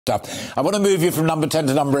stuff. I want to move you from number 10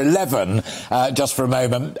 to number 11 just for a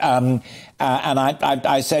moment. And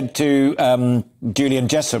I said to Julian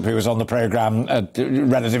Jessup, who was on the programme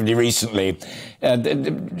relatively recently,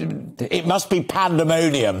 it must be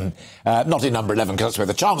pandemonium, not in number 11 because that's where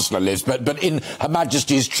the Chancellor lives, but in Her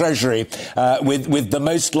Majesty's Treasury, with the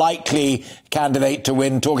most likely candidate to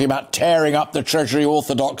win talking about tearing up the Treasury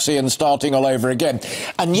orthodoxy and starting all over again.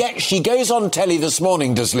 And yet she goes on telly this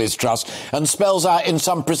morning, does Liz Truss, and spells out in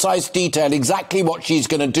some precise detail exactly what she's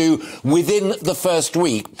going to do within the first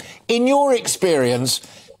week. In your experience,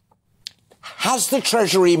 has the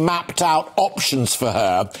Treasury mapped out options for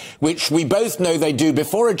her, which we both know they do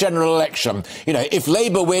before a general election? You know, if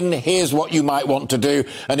Labour win, here's what you might want to do,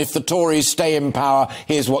 and if the Tories stay in power,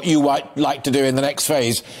 here's what you might like to do in the next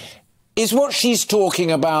phase. Is what she's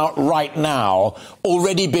talking about right now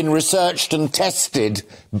already been researched and tested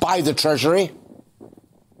by the Treasury?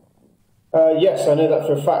 Yes, I know that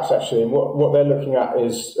for a fact, actually. And what they're looking at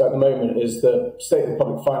is, at the moment, is the state of the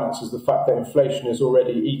public finances, the fact that inflation has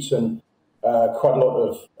already eaten quite a lot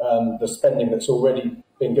of the spending that's already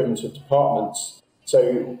been given to departments.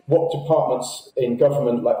 So what departments in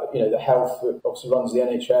government, like, you know, the health, that obviously runs the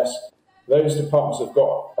NHS, those departments have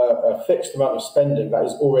got a fixed amount of spending that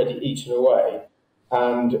is already eaten away.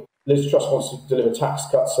 And Liz Truss wants to deliver tax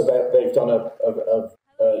cuts, so they've done a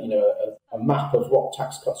map of what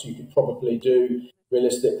tax cuts you could probably do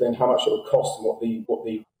realistically and how much it would cost and what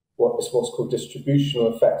what's called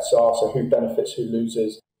distributional effects are, so who benefits, who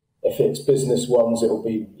loses. If it's business ones, it will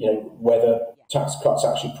be, you know, whether tax cuts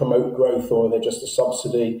actually promote growth or they're just a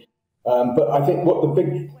subsidy. But I think what the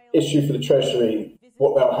big issue for the Treasury,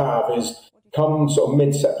 what they'll have is come sort of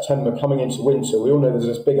mid-September, coming into winter, we all know there's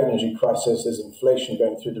this big energy crisis, there's inflation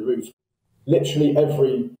going through the roof. Literally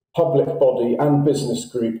every public body and business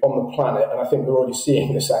group on the planet, and I think we're already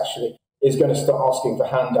seeing this actually, is going to start asking for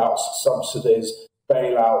handouts, subsidies,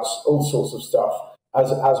 bailouts, all sorts of stuff,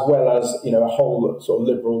 as well as, you know, a whole sort of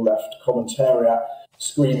liberal left commentariat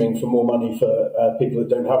screaming for more money for people that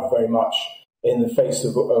don't have very much in the face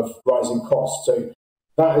of rising costs. So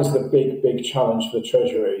that is the big challenge for the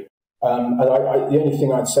Treasury. And the only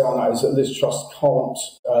thing I'd say on that is that Liz Truss can't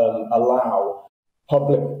allow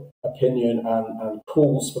public opinion and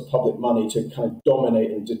calls for public money to kind of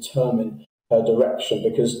dominate and determine her direction,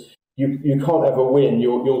 because you can't ever win.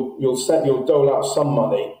 You'll dole out some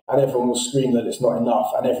money and everyone will scream that it's not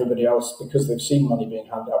enough, and everybody else, because they've seen money being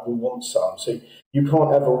handed out, will want some. So you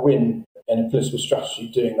can't ever win in a political strategy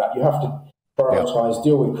doing that. You have to prioritise,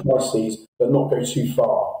 deal with crises, but not go too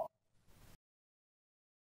far.